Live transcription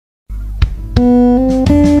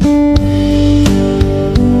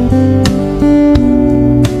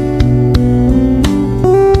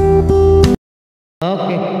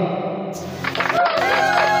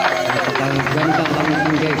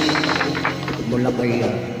mula kay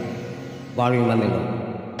Barrio Manilow.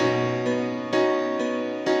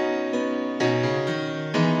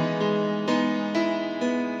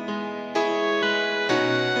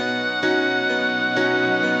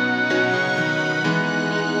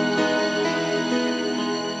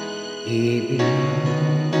 Even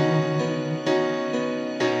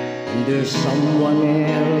when there's someone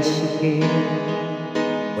else again,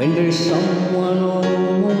 when there's someone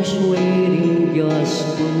almost waiting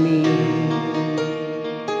just for me,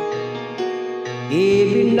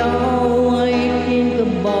 even now I think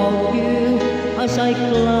about you as I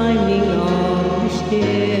climbing up the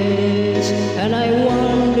stairs, and I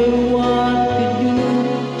wonder what to do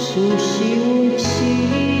so she would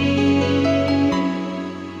see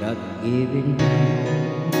that even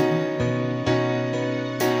now,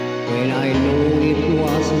 when I know it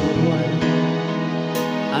wasn't right,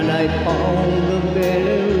 and I found a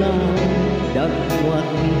better life, that's what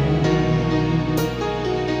we had.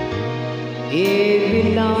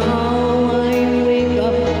 Even now I wake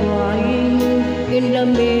up crying in the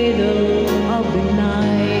middle of the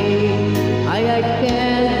night. I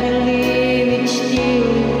can't believe it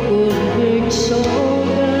still could hurt so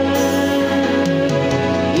bad.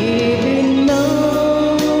 Even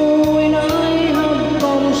now when I have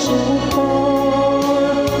come so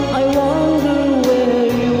far, I wonder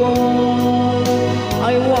where you are.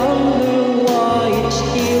 I wonder why it's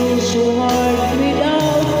still so hard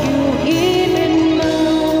without you. Even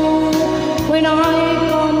now when I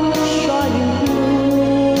come shining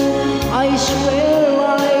through, I swear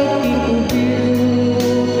I think of you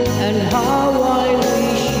and how I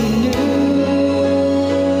wish you knew.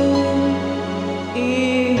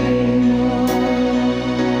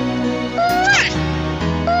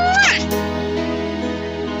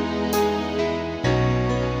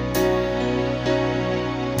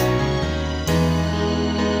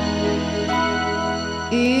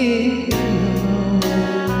 Even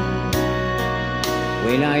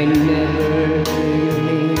when I never hear your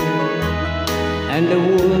name, and the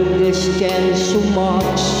world has changed so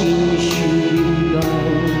much since you've been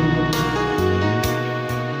gone.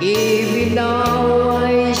 Even now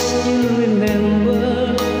I still remember,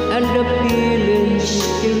 and the feeling's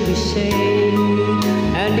still the same,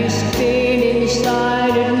 and this pain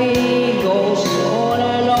inside of me goes on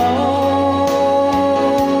and on.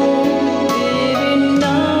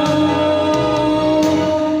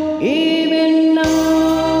 Even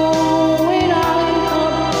now when I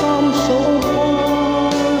have come so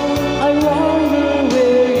far, I wonder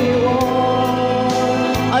where you are.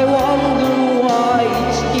 I wonder why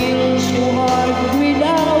it's still so hard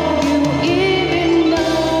without you. Even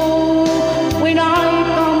now when I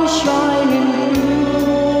come shining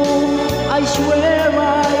through, I swear I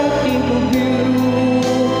think of you,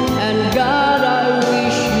 and God, I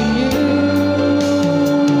wish you knew.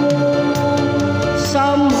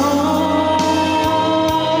 Somehow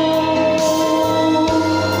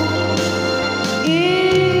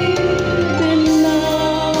even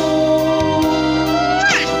now.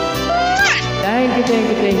 Thank you, thank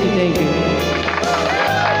you, thank you, thank you.